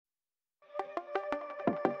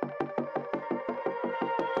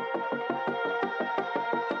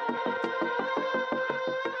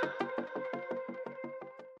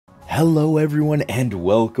Hello everyone and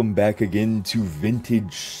welcome back again to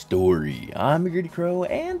Vintage Story. I'm your Greedy Crow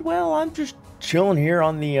and well, I'm just chilling here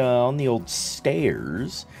on the old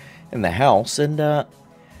stairs in the house and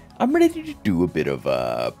I'm ready to do a bit of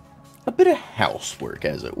housework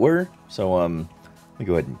as it were. So let me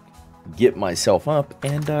go ahead and get myself up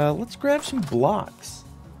and let's grab some blocks.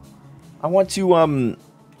 I want to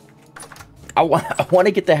I want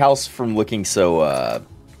to get the house from looking so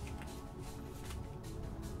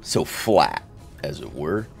flat, as it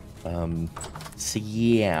were. So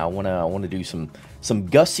yeah, I wanna do some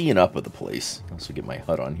gussying up of the place. Also get my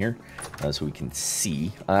HUD on here so we can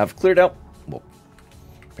see. I've cleared out, well,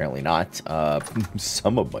 apparently not,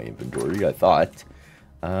 some of my inventory. I thought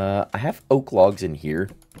I have oak logs in here.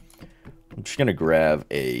 I'm just gonna grab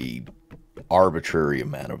a arbitrary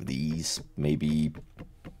amount of these. Maybe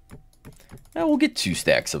we'll get 2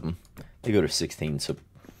 stacks of them. They go to 16, so.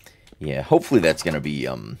 Yeah, hopefully that's going to be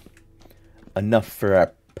enough for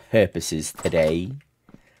our purposes today.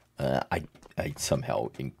 I somehow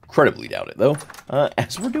incredibly doubt it, though.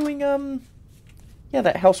 As we're doing, yeah,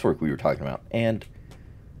 that housework we were talking about. And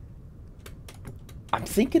I'm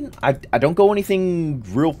thinking, I don't go anything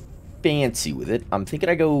real fancy with it. I'm thinking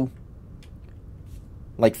I go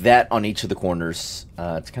like that on each of the corners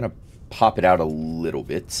to kind of pop it out a little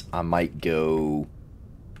bit. I might go...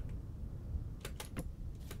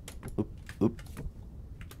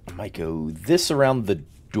 I might go this around the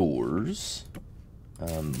doors.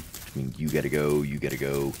 I mean, you gotta go, you gotta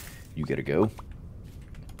go, you gotta go.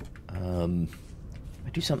 I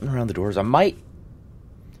do something around the doors. I might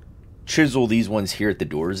chisel these ones here at the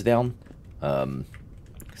doors down. 'Cause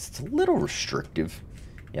it's a little restrictive.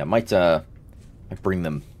 Yeah, I might bring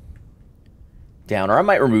them down, or I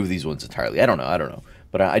might remove these ones entirely. I don't know.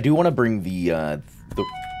 But I do want to bring the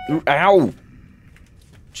ow!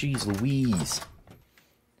 Jeez Louise.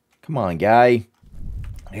 Come on, guy.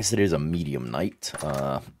 I guess it is a medium night.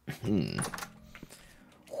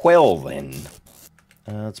 Well, then.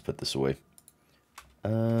 Let's put this away.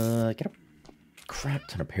 Get a crap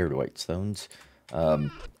ton of peridotite stones. I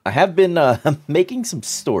have been making some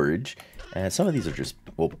storage. Some of these are just,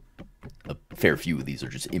 well, a fair few of these are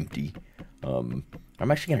just empty. I'm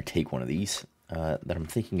actually going to take one of these that I'm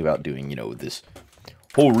thinking about doing, you know, this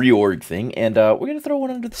whole reorg thing, and we're gonna throw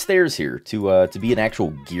one under the stairs here to be an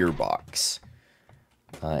actual gearbox.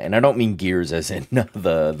 And I don't mean gears as in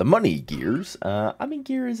the money gears. I mean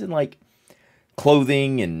gears in like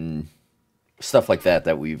clothing and stuff like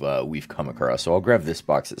that we've come across. So I'll grab this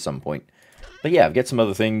box at some point. But yeah, I've got some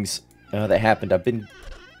other things that happened. I've been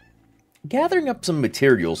gathering up some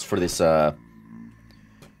materials for this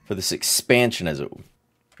expansion, as it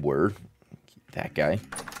were. That guy.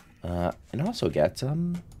 And also got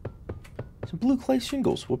some blue clay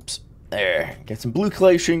shingles. Whoops. There. Got some blue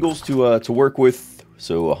clay shingles to work with.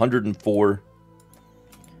 So 104,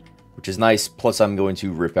 which is nice. Plus, I'm going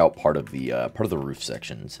to rip out part of the roof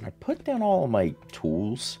sections. And I put down all of my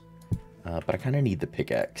tools, but I kind of need the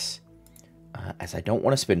pickaxe, as I don't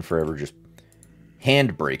want to spend forever just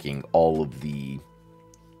hand breaking all of the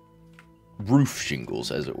roof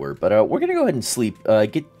shingles, as it were. But we're gonna go ahead and sleep.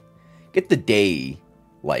 Get the day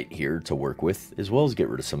light here to work with, as well as get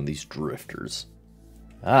rid of some of these drifters.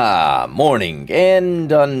 Morning,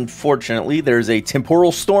 and unfortunately there's a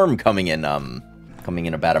temporal storm coming in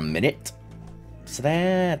about a minute, so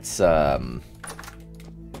that's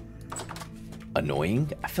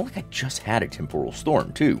annoying. I feel like I just had a temporal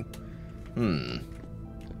storm too.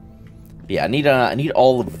 Yeah, I need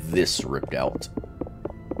all of this ripped out.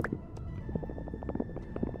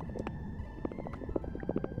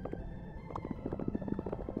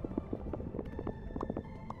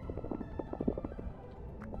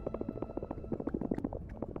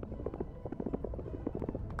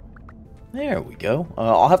 There we go.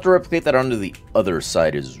 I'll have to replicate that onto the other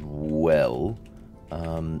side as well.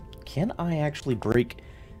 Can I actually break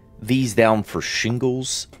these down for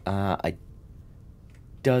shingles? It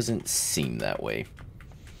doesn't seem that way.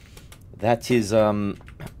 That is,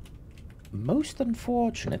 most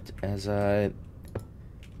unfortunate, as,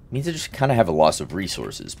 means I just kind of have a loss of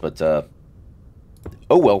resources, but, oh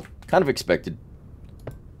well, kind of expected.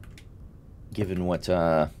 Given what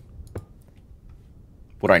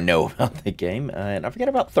I know about the game, and I've got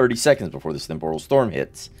about 30 seconds before this temporal storm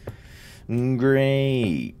hits.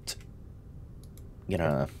 Great. I'm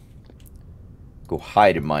gonna go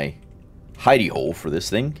hide in my hidey hole for this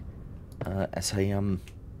thing, as I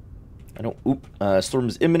don't, storm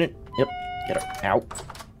is imminent. Yep, get it out.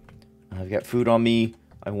 I've got food on me.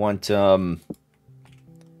 I want, a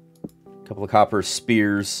couple of copper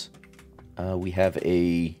spears. We have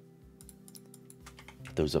a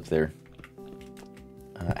Put those up there.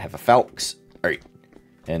 I have a falx. Alright.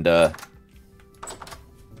 And, to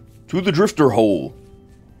the drifter hole.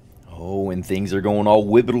 Oh, and things are going all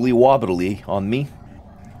wibbly wobbly on me.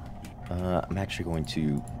 I'm actually going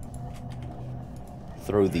to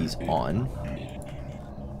throw these on.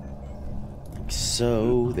 Like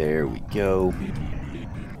so, there we go.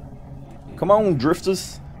 Come on,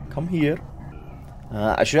 drifters. Come here.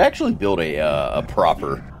 I should actually build a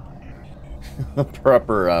proper,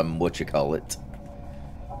 whatchamacallit.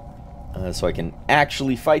 So I can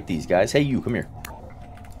actually fight these guys. Hey, you, come here.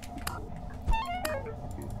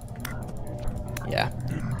 Yeah.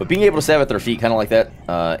 But being able to stab at their feet kind of like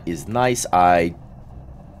that is nice. I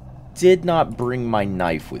did not bring my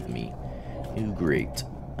knife with me. Oh, great.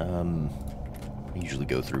 I usually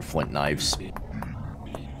go through flint knives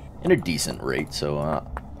in a decent rate, so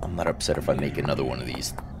I'm not upset if I make another one of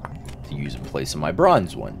these to use in place of my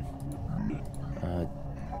bronze one.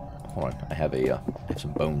 Hold on, I have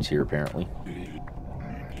some bones here apparently.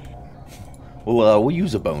 We'll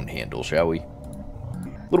use a bone handle, shall we?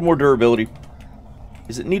 A little more durability.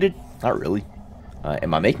 Is it needed? Not really.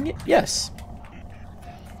 Am I making it? Yes.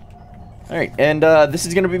 Alright, and this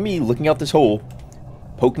is going to be me looking out this hole,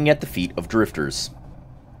 poking at the feet of drifters.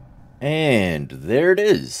 And there it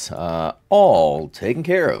is. All taken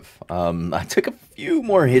care of. I took a few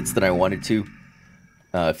more hits than I wanted to.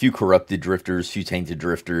 A few corrupted drifters, a few tainted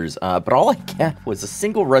drifters. But all I got was a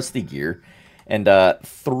single rusty gear and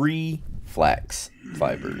 3 flax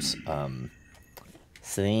fibers.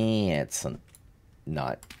 So that's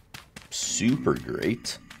not super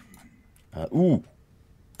great. Ooh.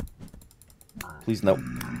 Please, no.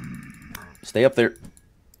 Stay up there.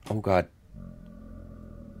 Oh, God.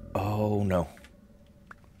 Oh, no.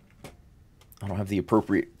 I don't have the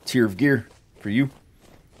appropriate tier of gear for you.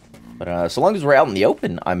 But so long as we're out in the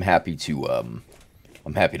open, I'm happy to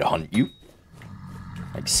hunt you.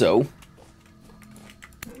 Like so.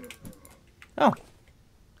 Oh.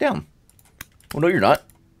 Down. Well, no, you're not.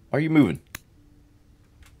 Why are you moving?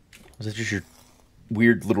 Was that just your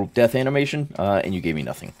weird little death animation? And you gave me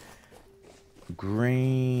nothing.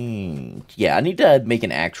 Great. Yeah, I need to make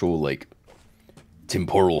an actual, like,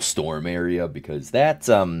 temporal storm area, because that's,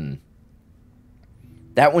 that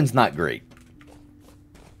one's not great.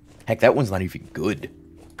 Heck, that one's not even good.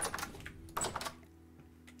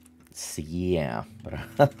 So, yeah.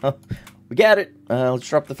 But, we got it. Let's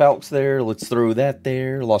drop the falx there. Let's throw that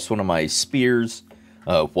there. Lost one of my spears.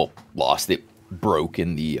 Well, lost it. Broke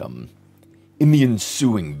in the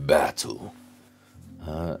ensuing battle.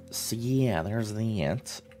 So yeah, there's the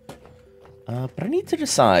ant. But I need to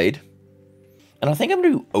decide. And I think I'm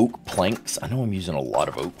going to do oak planks. I know I'm using a lot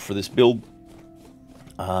of oak for this build.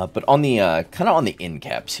 But on the, kind of on the end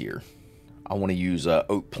caps here, I want to use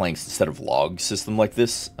oak planks instead of log system like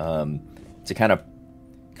this. To kind of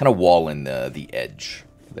wall in the edge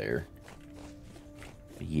there.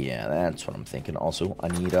 But yeah, that's what I'm thinking. Also, I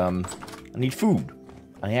need food.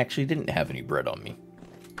 I actually didn't have any bread on me.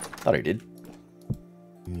 Thought I did.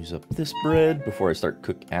 Use up this bread before I start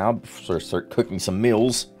cooking some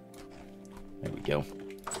meals. There we go.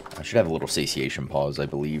 I should have a little satiation pause, I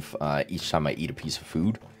believe, each time I eat a piece of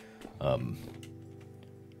food. So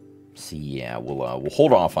yeah, we'll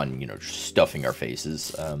hold off on, you know, just stuffing our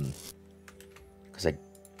faces, because I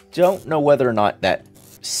don't know whether or not that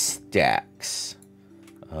stacks.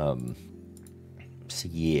 So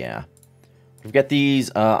yeah, we've got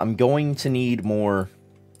these. I'm going to need more.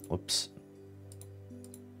 Whoops.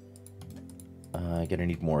 Gonna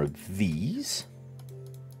need more of these.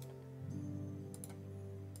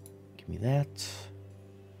 Give me that.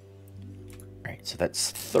 Alright, so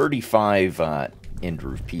that's 35 end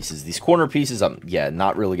roof pieces. These corner pieces, I'm, yeah,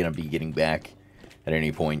 not really gonna be getting back at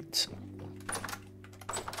any point.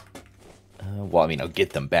 Well, I mean, I'll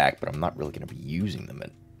get them back, but I'm not really gonna be using them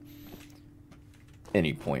at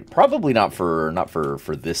any point. Probably not for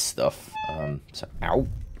this stuff. So, ow.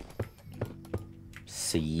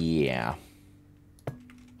 So, yeah.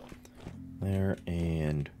 There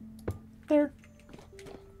and there.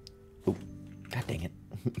 Oh, god dang it.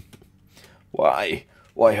 Why?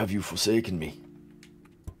 Why have you forsaken me?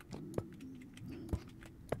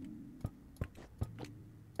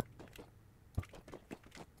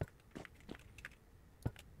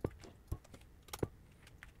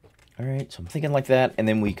 Alright, so I'm thinking like that, and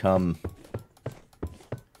then we come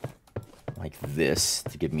like this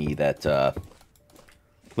to give me that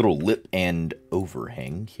little lip and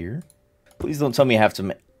overhang here. Please don't tell me I have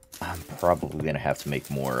to I'm probably going to have to make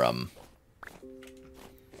more,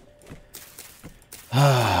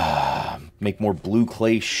 make more blue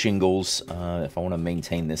clay shingles, if I want to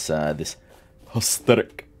maintain this, this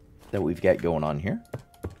aesthetic that we've got going on here.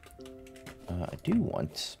 I do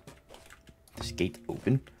want this gate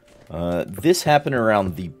open. This happened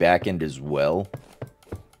around the back end as well.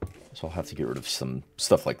 So I'll have to get rid of some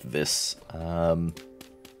stuff like this.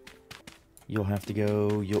 You'll have to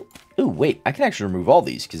go... Oh, wait. I can actually remove all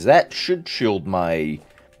these, because that should shield my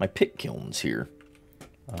pit kilns here.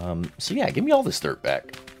 So yeah, give me all this dirt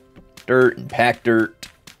back. Dirt and packed dirt.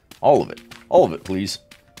 All of it. All of it, please.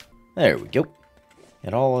 There we go.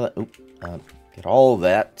 Get all of that. Get all of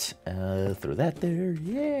that. Throw that there.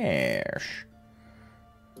 Yes.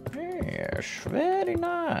 Yes. Very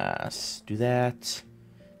nice. Do that.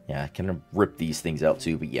 Yeah, I can rip these things out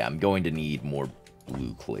too, but yeah, I'm going to need more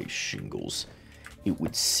blue clay shingles. It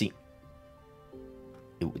would seem.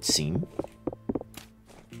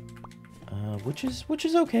 Which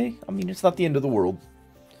is okay. I mean, it's not the end of the world.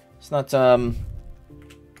 It's not the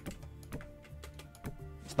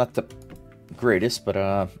greatest, but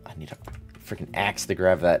I need a freaking axe to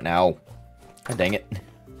grab that now. God dang it.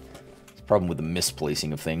 It's a problem with the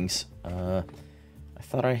misplacing of things. I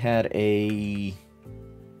thought I had a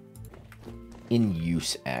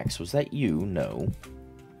in-use axe. Was that you? No.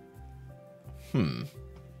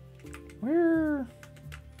 Where...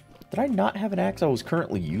 Did I not have an axe I was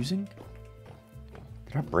currently using?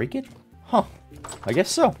 Did I break it? Huh. I guess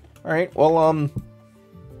so. Alright, well,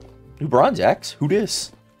 new bronze axe. Who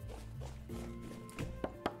dis?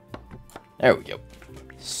 There we go.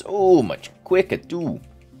 So much quicker, too.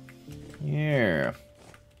 Yeah.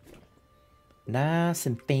 Nice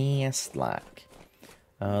and fast, like.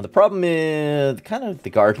 The problem is, kind of, the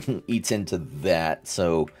garden eats into that,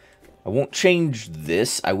 so I won't change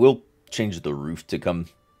this. I will change the roof to come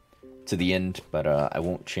to the end, but I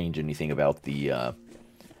won't change anything about the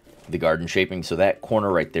garden shaping. So that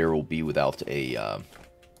corner right there will be without a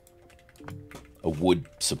wood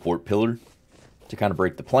support pillar to kind of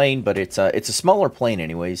break the plane, but it's a smaller plane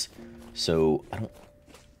anyways, so I don't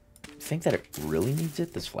think that it really needs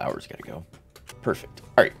it. This flower's gotta go. Perfect.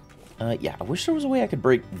 All right. Yeah, I wish there was a way I could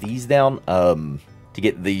break these down to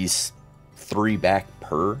get these 3 back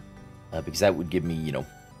per, because that would give me, you know,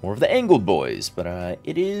 more of the angled boys, but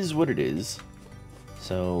it is what it is.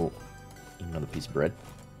 So, another piece of bread.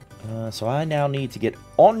 So I now need to get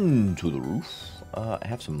onto the roof. I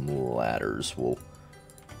have some ladders we'll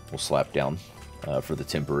slap down for the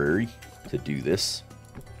temporary to do this.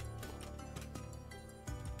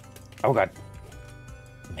 Oh god.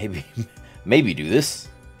 Maybe do this.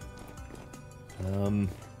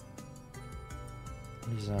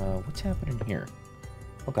 What's happening here?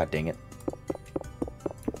 Oh god dang it.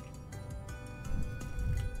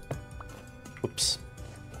 Whoops.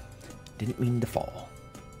 Didn't mean to fall.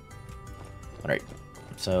 Alright.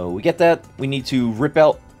 So we get that. We need to rip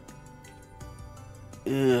out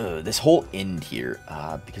this whole end here.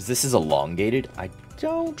 Because this is elongated. I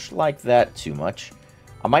don't like that too much.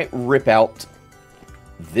 I might rip out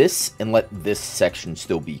this and let this section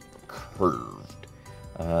still be curved.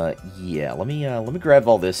 Yeah, let me grab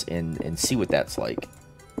all this and see what that's like.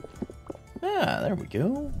 Ah, there we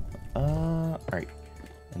go. Alright.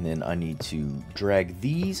 And then I need to drag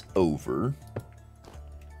these over.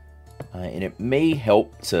 And it may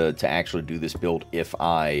help to actually do this build if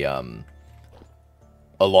I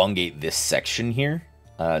elongate this section here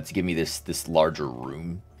to give me this larger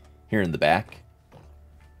room here in the back.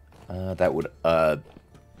 That would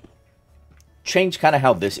change kind of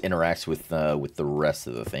how this interacts with the rest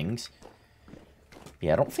of the things.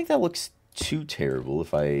 Yeah, I don't think that looks too terrible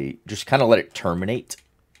if I just kind of let it terminate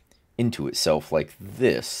into itself like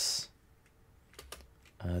this.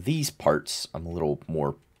 These parts I'm a little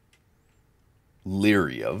more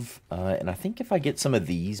leery of. And I think if I get some of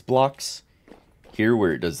these blocks here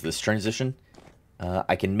where it does this transition,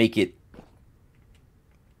 I can make it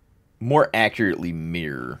more accurately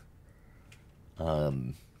mirror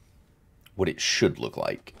what it should look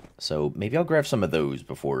like. So maybe I'll grab some of those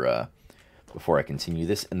before I continue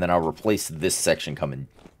this, and then I'll replace this section coming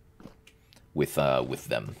with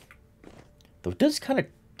them. Though it does kind of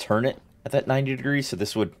turn it at that 90 degrees, so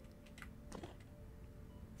this would...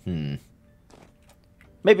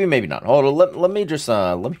 Maybe not. Hold on, let me just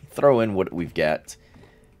let me throw in what we've got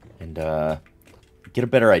and get a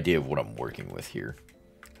better idea of what I'm working with here,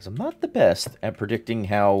 because I'm not the best at predicting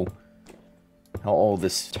how all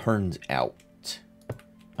this turns out.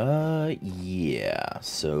 Yeah.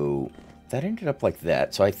 So that ended up like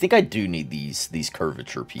that. So I think I do need these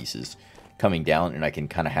curvature pieces coming down, and I can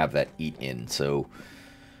kind of have that eat in. So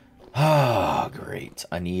great.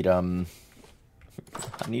 I need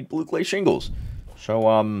blue clay shingles. So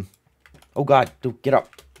oh god, dude, get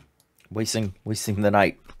up. Wasting the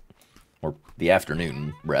night. or the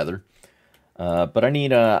afternoon, rather. But I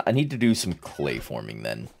need to do some clay forming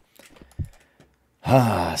then.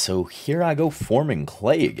 So here I go forming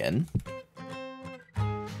clay again.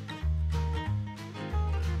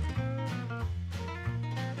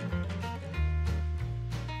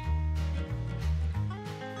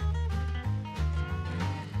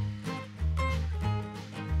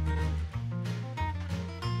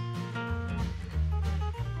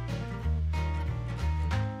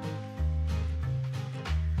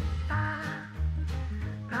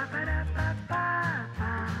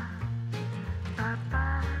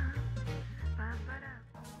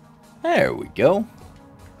 There we go.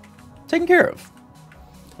 Taken care of.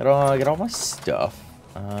 Get all my stuff.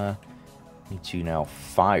 Need to now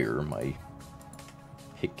fire my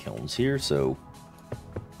pit kilns here, so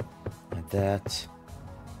like that.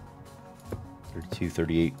 32,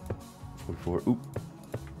 38, 44. Oop.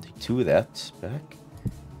 Take 2 of that back.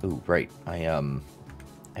 Oh, right. I have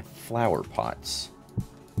flower pots.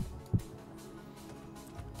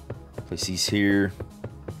 Place these here.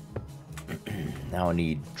 Now I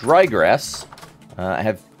need dry grass. I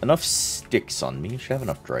have enough sticks on me. I should have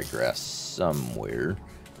enough dry grass somewhere.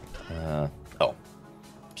 Oh, I'm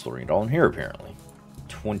storing it all in here apparently.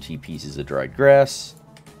 20 pieces of dried grass.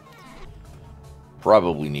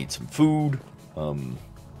 Probably need some food.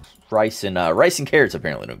 Rice and carrots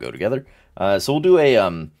apparently don't go together. So we'll do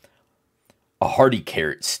a hearty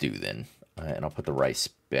carrot stew then, and I'll put the rice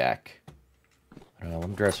back. Let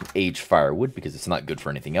me grab some aged firewood because it's not good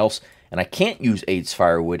for anything else, and I can't use aged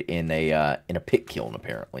firewood in a pit kiln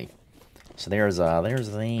apparently. So there's that.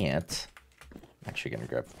 I'm actually gonna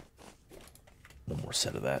grab one more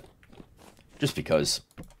set of that, just because.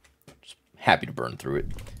 Just happy to burn through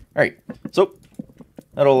it. All right, so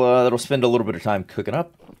that'll spend a little bit of time cooking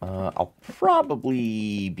up. I'll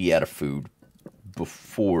probably be out of food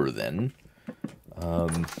before then.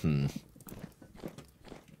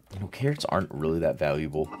 Carrots aren't really that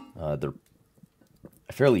valuable. They're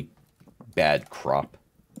a fairly bad crop.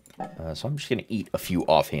 So I'm just going to eat a few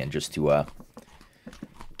offhand just to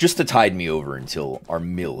tide me over until our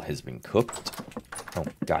meal has been cooked. Oh,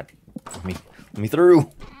 God. Let me through.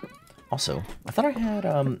 Also, I thought I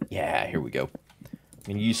had, yeah, here we go. I'm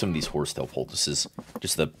going to use some of these horsetail poultices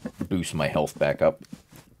just to boost my health back up.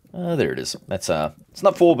 There it is. That's, it's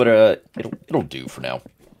not full, but, it'll do for now.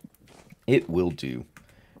 It will do.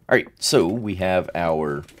 Alright, so we have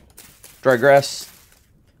our dry grass.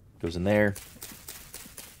 Goes in there.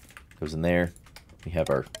 Goes in there. We have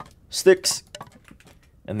our sticks.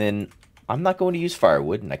 And then I'm not going to use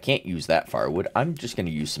firewood, and I can't use that firewood. I'm just going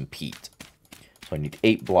to use some peat. So I need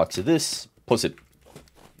 8 blocks of this. Plus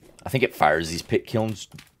I think it fires these pit kilns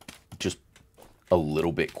just a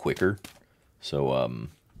little bit quicker. So,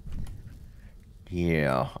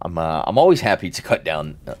 yeah, I'm always happy to cut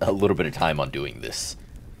down a little bit of time on doing this.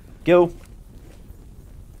 Go.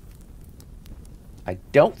 I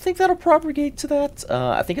don't think that'll propagate to that.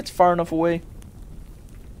 I think it's far enough away.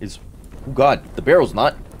 Oh God, the barrel's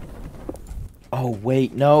not. Oh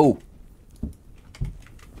wait, no.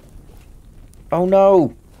 Oh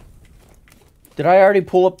no. Did I already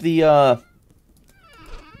pull up the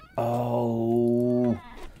Oh.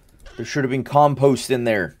 There should have been compost in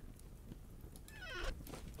there.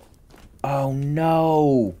 Oh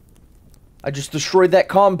no. I just destroyed that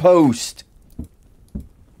compost.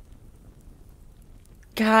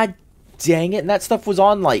 God dang it. And that stuff was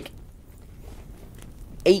on like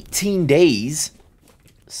 18 days.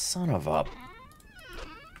 Son of a...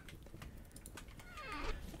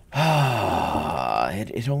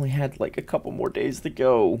 it only had like a couple more days to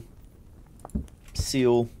go.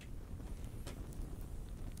 Seal.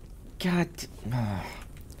 God.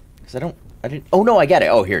 Because I didn't... Oh no, I got it.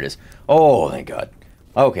 Oh, here it is. Oh, thank God.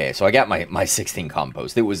 Okay, so I got my 16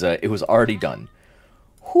 compost. It was already done.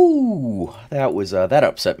 Whoo, that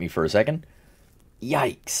upset me for a second.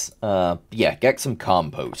 Yikes. Yeah, got some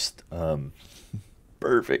compost.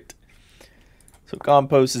 Perfect. So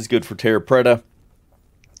compost is good for terra preta.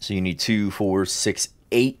 So you need 2, 4, 6,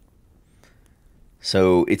 8.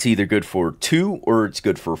 So it's either good for 2 or it's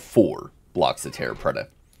good for 4 blocks of terra preta.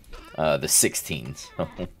 The 16s.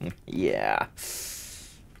 Yeah.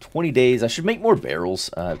 20 days. I should make more barrels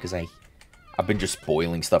because I've been just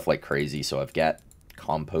boiling stuff like crazy. So I've got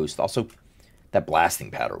compost. Also, that blasting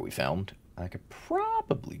powder we found. I could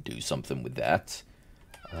probably do something with that.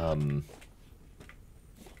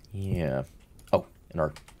 Yeah. Oh, and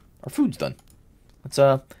our food's done. Let's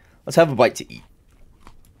have a bite to eat.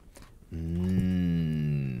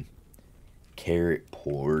 Carrot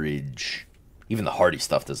porridge. Even the hearty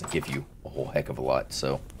stuff doesn't give you a whole heck of a lot,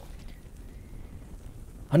 so.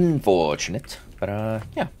 Unfortunate. But,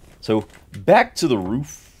 yeah. So, back to the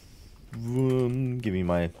roof. Give me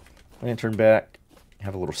my lantern back.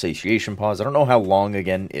 Have a little satiation pause. I don't know how long,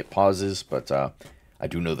 again, it pauses, but, I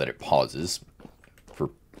do know that it pauses for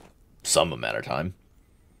some amount of time.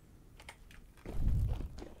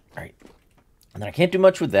 Alright. And then I can't do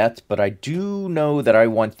much with that, but I do know that I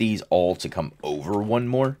want these all to come over one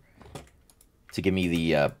more. To give me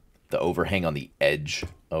the overhang on the edge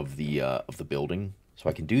of the building. So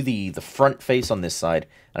I can do the front face on this side,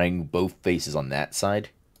 and I can do both faces on that side.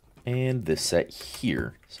 And this set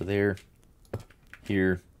here. So there,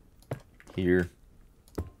 here, here,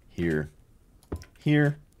 here,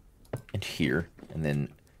 here, and here. And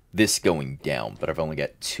then this going down, but I've only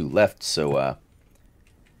got 2 left, so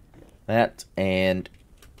that and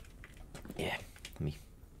yeah, let me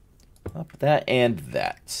up that and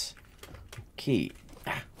that. Okay,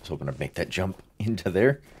 I was hoping to make that jump into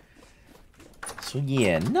there. So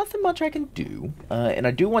yeah, nothing much I can do, and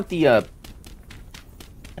I do want the I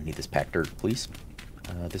need this packed dirt, please.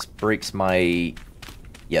 This breaks my,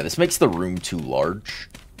 yeah, this makes the room too large,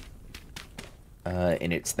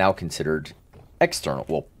 and it's now considered external.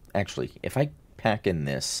 Well, actually, if I pack in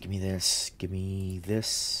this, give me this, give me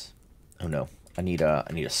this. Oh no, I need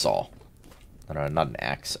a saw. Not an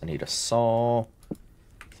axe. I need a saw.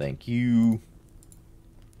 Thank you.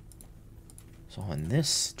 So on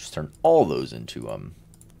this, just turn all those into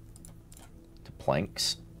to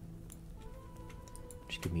planks.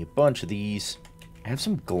 Just give me a bunch of these. I have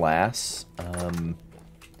some glass.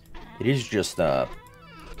 It is just oh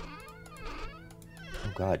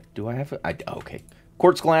god, do I have it? Okay.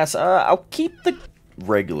 Quartz glass. I'll keep the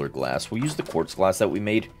regular glass. We'll use the quartz glass that we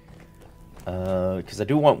made. Because I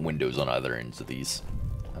do want windows on either ends of these.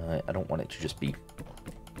 I don't want it to just be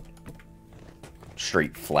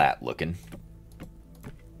straight flat looking.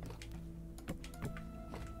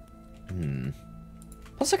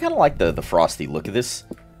 Plus, I kind of like the frosty look of this.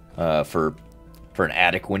 For an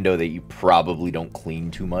attic window that you probably don't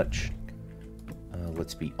clean too much.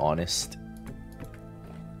 Let's be honest.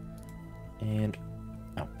 And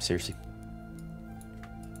oh, seriously,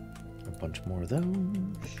 a bunch more of those.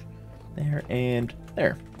 There and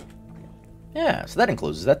there. Yeah, so that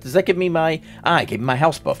encloses that. Does that give me my... I gave me my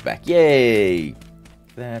house buff back. Yay!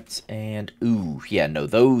 That's... And... Ooh, yeah, no,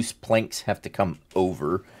 those planks have to come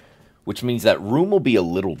over. Which means that room will be a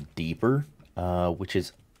little deeper. Which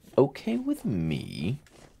is okay with me.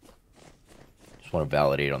 Just want to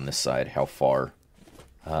validate on this side how far...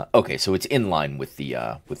 okay, so it's in line with the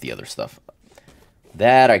other stuff.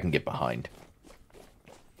 That I can get behind.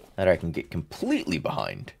 That I can get completely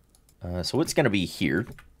behind. So it's going to be here.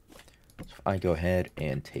 So if I go ahead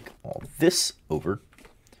and take all this over,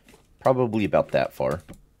 probably about that far.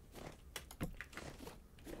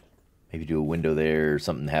 Maybe do a window there,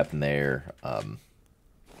 something happened there. If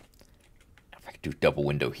I could do a double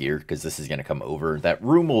window here, because this is going to come over, that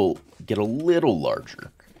room will get a little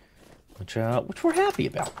larger, which we're happy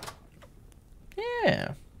about.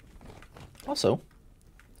 Yeah. Also,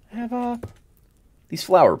 I have these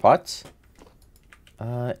flower pots.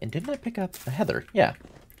 And didn't I pick up a heather? Yeah.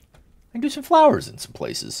 I can do some flowers in some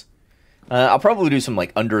places. I'll probably do some,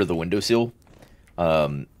 like, under the windowsill.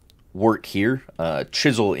 Work here.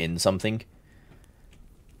 Chisel in something.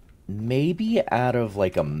 Maybe out of,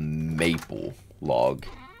 like, a maple log.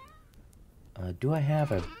 Do I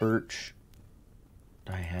have a birch?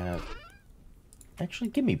 I have... Actually,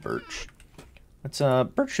 give me birch. Let's,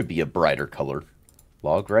 birch should be a brighter color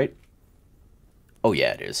log, right? Oh,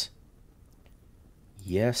 yeah, it is.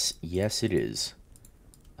 Yes, yes, it is.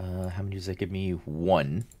 How many does that give me?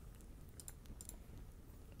 1,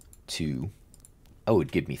 2. Oh,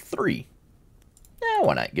 it'd give me 3. Yeah,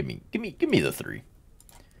 why not? Give me the 3. Give me the 3.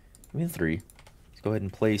 Let's go ahead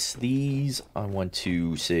and place these. I want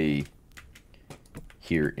to say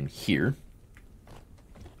here and here.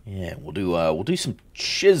 Yeah, we'll do some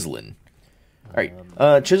chiseling. All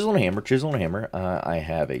right, chisel and hammer, chisel and hammer. I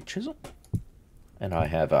have a chisel, and I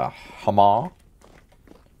have a hammer.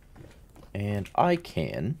 And I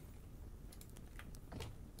can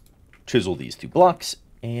chisel these 2 blocks,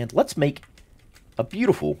 and let's make a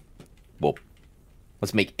beautiful, well,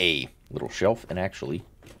 let's make a little shelf, and actually,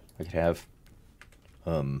 I could have,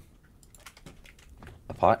 a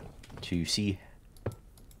pot to see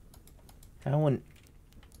how one,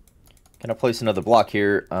 can I place another block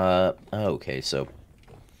here? Okay, so,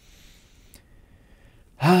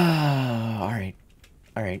 alright,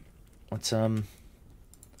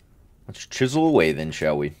 let's chisel away then,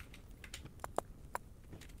 shall we?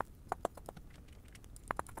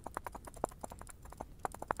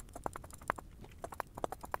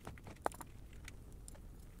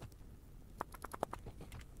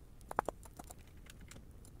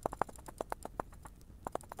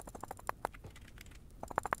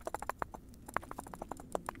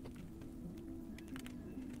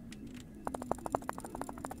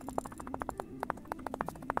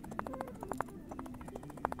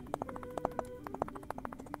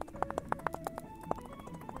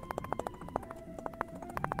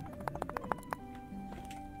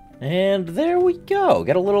 And there we go.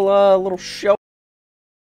 Got a little shelf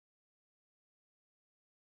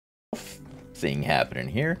thing happening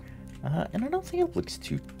here. And I don't think it looks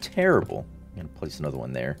too terrible. I'm gonna place another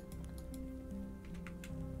one there.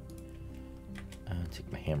 Take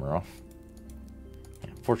my hammer off.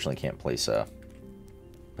 Yeah, unfortunately, can't place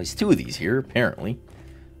two of these here. Apparently.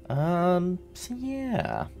 So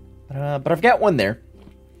yeah, but I've got one there,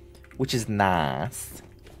 which is nice.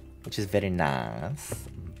 Which is very nice.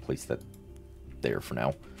 Place that there for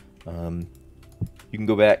now. You can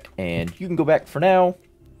go back, and you can go back for now.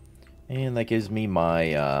 And that gives me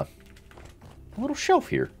my little shelf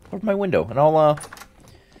here over my window, and I'll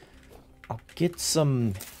get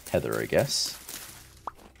some heather, I guess.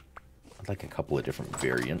 I'd like a couple of different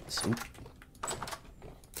variants. Oop.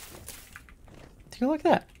 Take a look at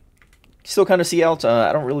that. Still kind of see out.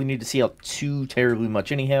 I don't really need to see out too terribly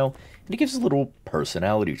much anyhow, and it gives a little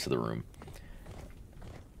personality to the room.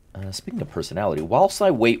 Speaking of personality, whilst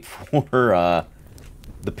I wait for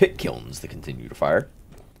the pit kilns to continue to fire,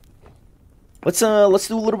 let's do a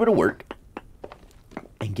little bit of work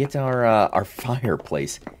and get our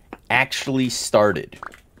fireplace actually started.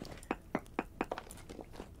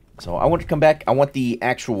 So I want to come back. I want the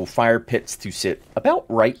actual fire pits to sit about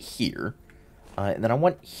right here, and then I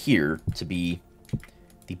want here to be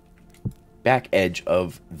the back edge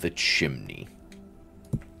of the chimney.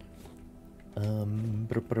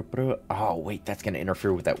 Oh wait, that's gonna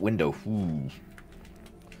interfere with that window. Ooh.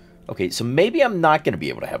 Okay, so maybe I'm not gonna be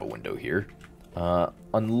able to have a window here.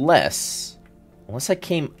 Unless I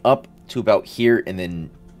came up to about here and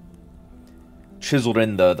then chiseled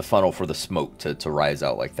in the funnel for the smoke to rise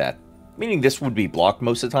out like that. Meaning this would be blocked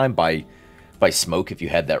most of the time by smoke if you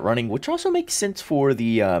had that running, which also makes sense for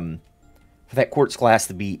the for that quartz glass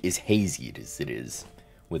to be as hazy as it is,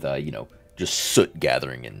 with you know, just soot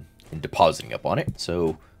gathering and depositing up on it.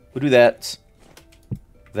 So we'll do that.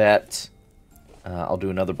 I'll do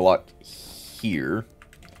another block here.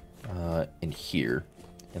 In here,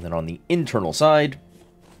 and then on the internal side,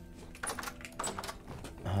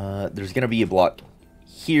 there's going to be a block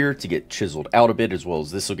here to get chiseled out a bit, as well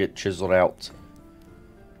as this will get chiseled out,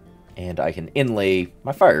 and I can inlay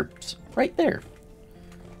my fires right there.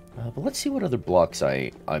 But let's see what other blocks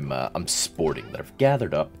I'm sporting that I've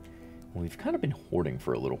gathered up. We've kind of been hoarding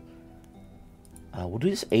for a little. We'll do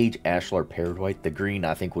this Age Ashlar Paired White. The green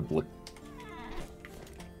I think would look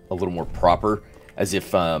a little more proper. As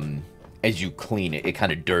if, as you clean it, it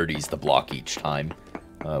kind of dirties the block each time.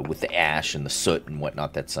 With the ash and the soot and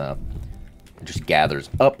whatnot, that's, it just gathers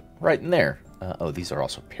up right in there. Oh, these are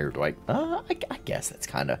also paired white. I guess that's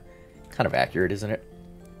kind of accurate, isn't it?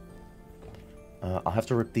 I'll have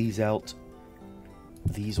to rip these out.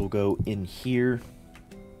 These will go in here.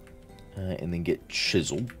 And then get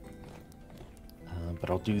chiseled. But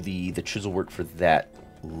I'll do the chisel work for that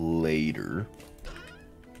later.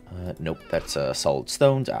 Nope, that's solid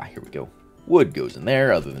stones. Here we go. Wood goes in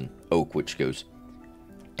there, other than oak, which goes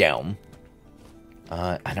down.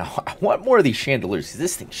 And I want more of these chandeliers, because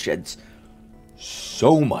this thing sheds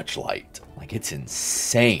so much light. Like, it's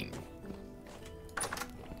insane.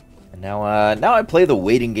 And now I play the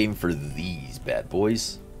waiting game for these bad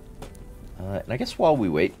boys. And I guess while we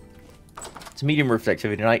wait, it's a medium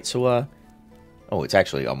reflectivity night, so, oh, it's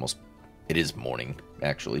actually almost, it is morning,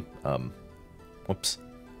 actually. Whoops.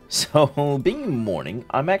 So, being morning,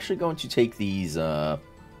 I'm actually going to take these, I'm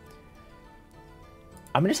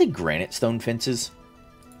going to say granite stone fences.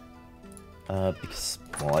 Because,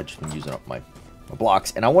 well, I've just been using up my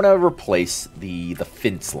blocks. And I want to replace the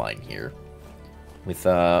fence line here with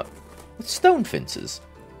stone fences.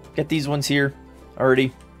 Got these ones here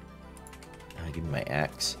already. Give me my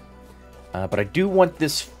axe. But I do want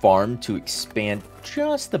this farm to expand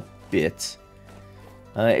just a bit.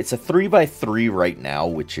 It's a 3x3 right now,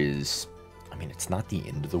 which is, I mean, it's not the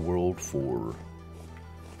end of the world for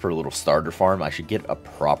a little starter farm. I should get a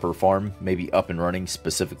proper farm, maybe up and running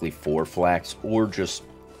specifically for flax, or just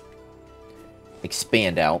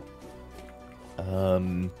expand out,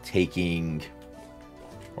 taking,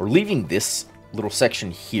 or leaving this little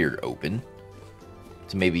section here open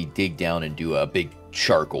to maybe dig down and do a big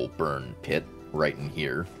charcoal burn pit right in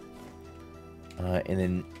here. And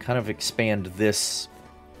then kind of expand this.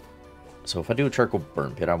 So if I do a charcoal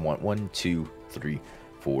burn pit, I want 1, 2, 3,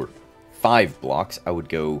 4, 5 blocks. I would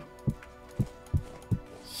go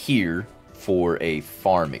here for a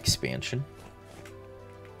farm expansion.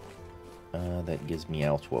 That gives me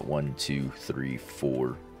out, what, 1, 2, 3,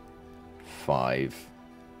 4, 5.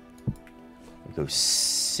 I'll go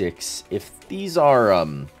 6. If these are,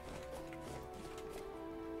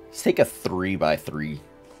 let's take a 3x3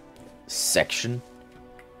 section.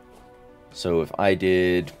 So if I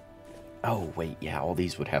did... Oh, wait, yeah, all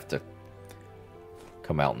these would have to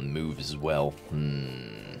come out and move as well.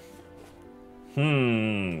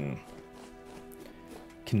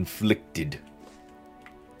 Conflicted.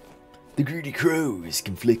 The greedy crow is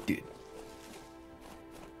conflicted.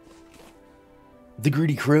 The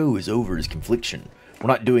greedy crow is over his confliction. We're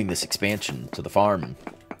not doing this expansion to the farm.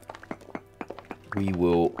 We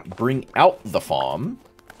will bring out the farm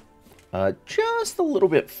just a little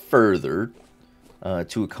bit further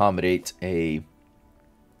to accommodate an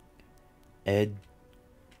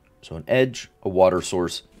edge, a water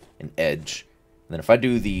source, an edge. And then if I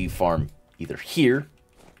do the farm either here,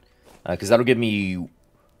 because that'll give me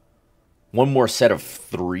one more set of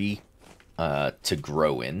 3 to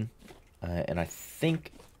grow in. And I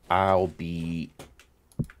think I'll be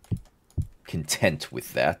content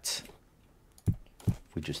with that.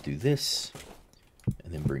 If we just do this,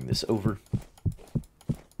 and then bring this over.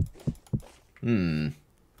 I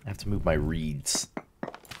have to move my reeds.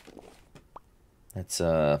 That's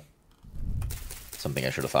something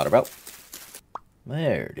I should have thought about.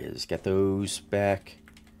 There it is. Get those back.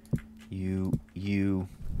 You.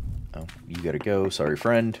 Oh, you gotta go. Sorry,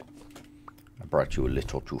 friend. I brought you a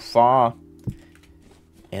little too far.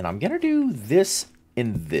 And I'm gonna do this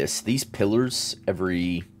and this. These pillars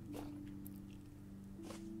every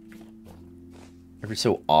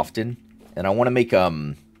so often. And I want to make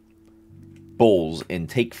bowls and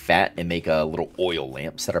take fat and make little oil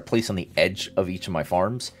lamps that are placed on the edge of each of my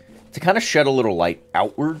farms to kind of shed a little light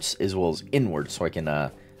outwards as well as inwards, so I can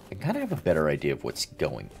kind of have a better idea of what's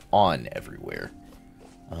going on everywhere.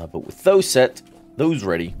 But with those set, those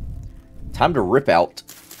ready, time to rip out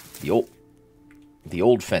the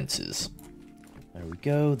old fences. There we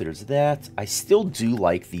go. There's that. I still do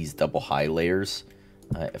like these double high layers.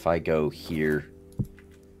 If I go here,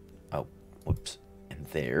 oh, whoops, and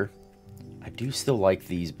there, I do still like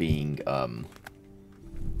these being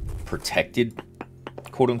protected,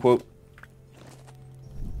 quote unquote,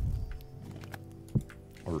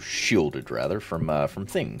 or shielded rather from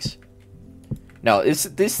things. Now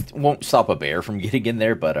this won't stop a bear from getting in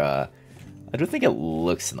there, but I do think it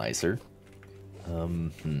looks nicer.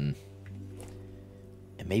 And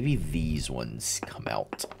maybe these ones come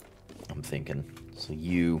out, I'm thinking. So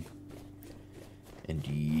you and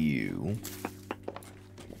you.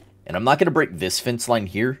 And I'm not going to break this fence line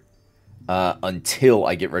here until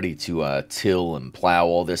I get ready to till and plow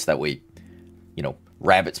all this. That way, you know,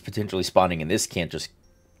 rabbits potentially spawning in this can't just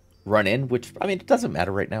run in, which, I mean, it doesn't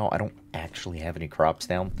matter right now. I don't actually have any crops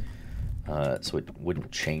down, so it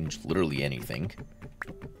wouldn't change literally anything.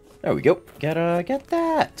 There we go. Get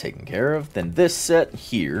that taken care of. Then this set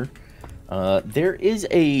here, there is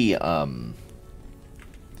a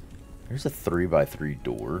there's a 3x3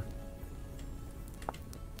 door.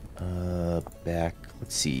 Back.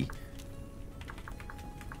 Let's see.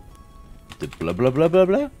 The blah blah blah blah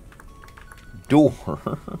blah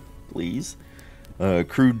door, please.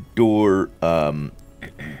 Crude door.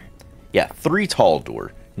 Yeah, 3 tall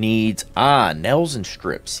door needs nails and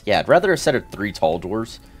strips. Yeah, I'd rather a set of 3 tall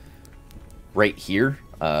doors right here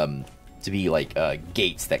to be like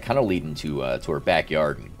gates that kind of lead into to our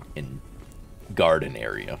backyard and garden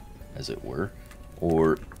area, as it were.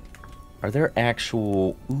 Or are there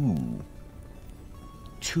actual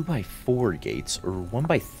 2x4 gates or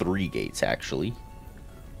 1x3 gates actually?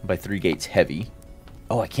 1x3 gates heavy.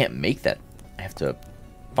 Oh, I can't make that. I have to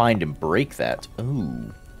find and break that.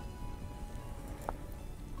 Ooh.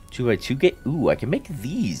 2x2 gate. Ooh, I can make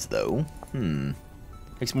these though.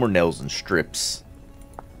 Make some more nails and strips.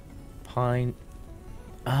 Pine.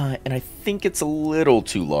 And I think it's a little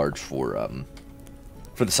too large for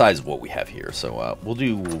the size of what we have here. So we'll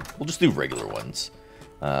just do regular ones.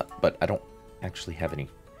 But I don't actually have any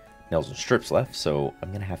nails and strips left, so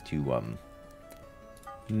I'm gonna have to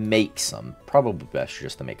make some. Probably best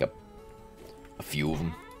just to make up a few of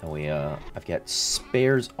them. That way, I've got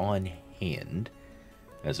spares on hand,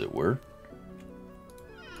 as it were.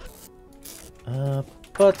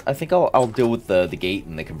 But I think I'll deal with the gate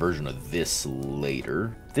and the conversion of this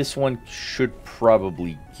later. This one should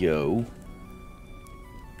probably go.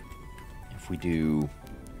 If we do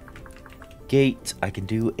gate, I can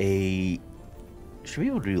do a... Should be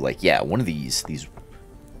able to do like, yeah, one of these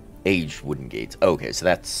aged wooden gates. Okay, so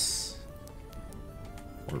that's...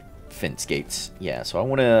 Or fence gates. Yeah, so I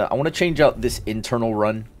wanna change out this internal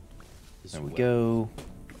run. There we go.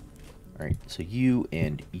 Alright, so you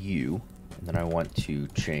and you. And then I want to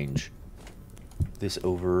change this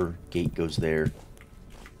over. Gate goes there.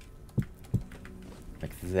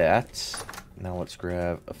 Like that. Now let's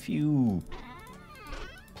grab a few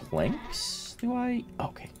planks. Do I?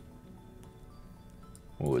 Okay.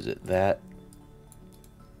 What was it? That.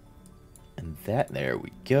 And that. There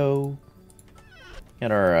we go.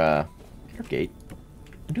 Got our gate.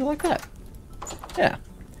 I do like that. Yeah.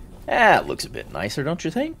 That looks a bit nicer, don't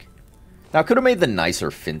you think? Now, I could have made the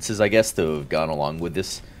nicer fences, I guess, to have gone along with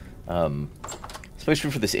this.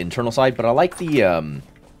 Especially for this internal side, but I like the,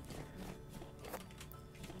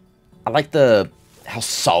 how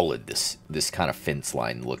solid this kind of fence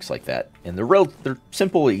line looks like that. And they're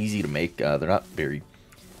simple and easy to make. They're not very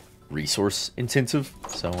resource intensive.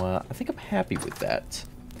 So, I think I'm happy with that.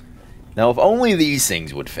 Now, if only these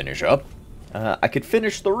things would finish up, I could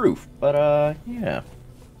finish the roof. But, yeah.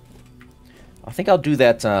 I think I'll do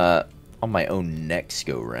that, on my own next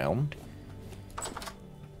go-round.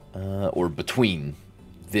 Or between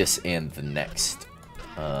this and the next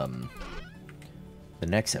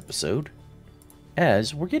episode.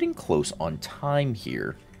 As we're getting close on time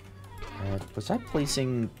here. Was I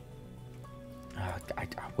placing... I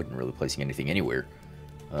wasn't really placing anything anywhere.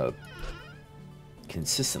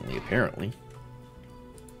 Consistently, apparently.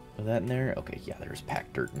 Was that in there? Okay, yeah, there's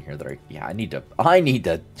packed dirt in here that I need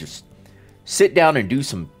to just sit down and do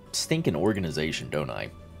some stinking organization, don't I?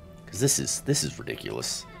 Because this is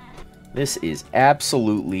ridiculous. This is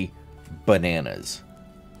absolutely bananas.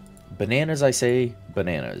 Bananas, I say,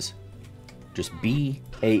 bananas. Just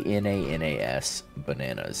B-A-N-A-N-A-S,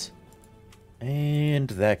 bananas. And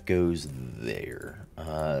that goes there.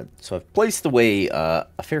 So I've placed away a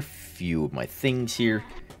fair few of my things here.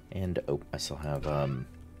 And, oh, I still have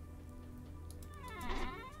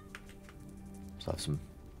some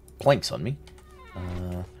planks on me.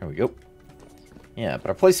 There we go. Yeah,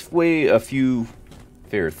 but I placed away a few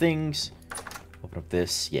fair things. Open up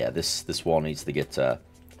this. Yeah, this wall needs to get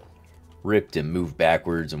ripped and moved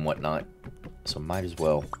backwards and whatnot. So might as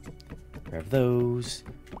well grab those.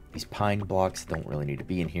 These pine blocks don't really need to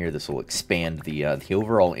be in here. This will expand the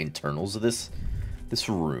overall internals of this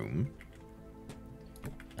room.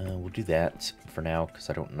 We'll do that for now because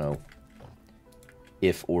I don't know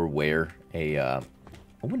if or where a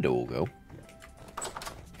window will go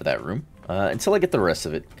for that room until I get the rest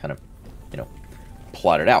of it kind of,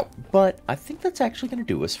 plotted out. But I think that's actually going to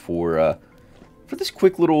do us for this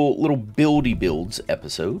quick little buildy builds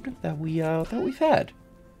episode that we've had.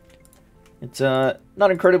 It's not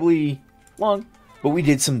incredibly long, but we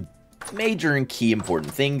did some major and key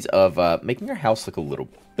important things of making our house look a little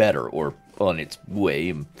better, or on its way.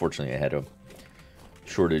 Unfortunately, I had a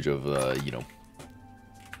shortage of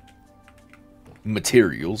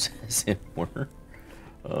materials, as it were.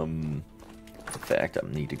 In fact, I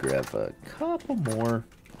need to grab a couple more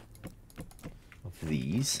of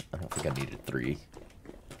these. I don't think I needed 3.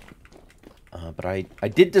 But I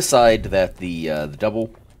did decide that the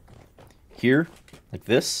double here, like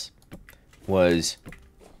this, was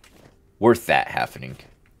worth that happening.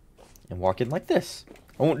 And walk in like this.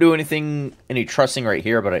 I won't do any trussing right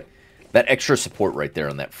here, but that extra support right there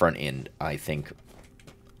on that front end, I think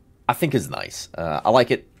is nice. I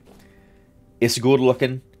like it. It's good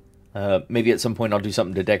looking. Maybe at some point I'll do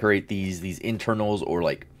something to decorate these internals, or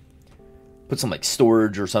like put some like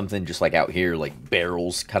storage or something just like out here, like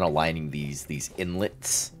barrels kind of lining these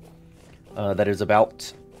inlets that is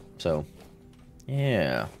about. So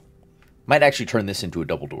yeah, might actually turn this into a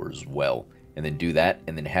double door as well, and then do that,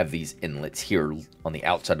 and then have these inlets here on the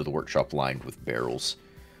outside of the workshop lined with barrels.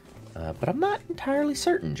 But I'm not entirely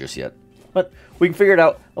certain just yet. But we can figure it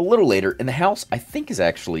out a little later. And the house, I think, is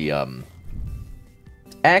actually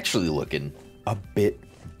looking a bit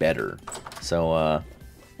better. So,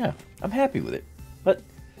 yeah, I'm happy with it. But,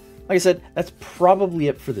 like I said, that's probably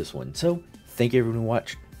it for this one. So, thank you everyone who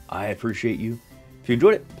watched. I appreciate you. If you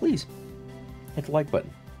enjoyed it, please hit the like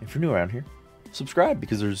button. If you're new around here, subscribe,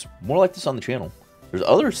 because there's more like this on the channel. There's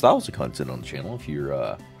other styles of content on the channel if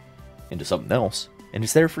you're into something else. And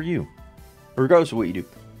it's there for you, regardless of what you do.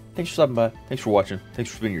 Thanks for stopping by. Thanks for watching. Thanks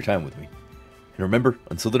for spending your time with me. And remember,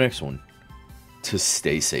 until the next one, to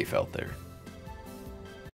stay safe out there.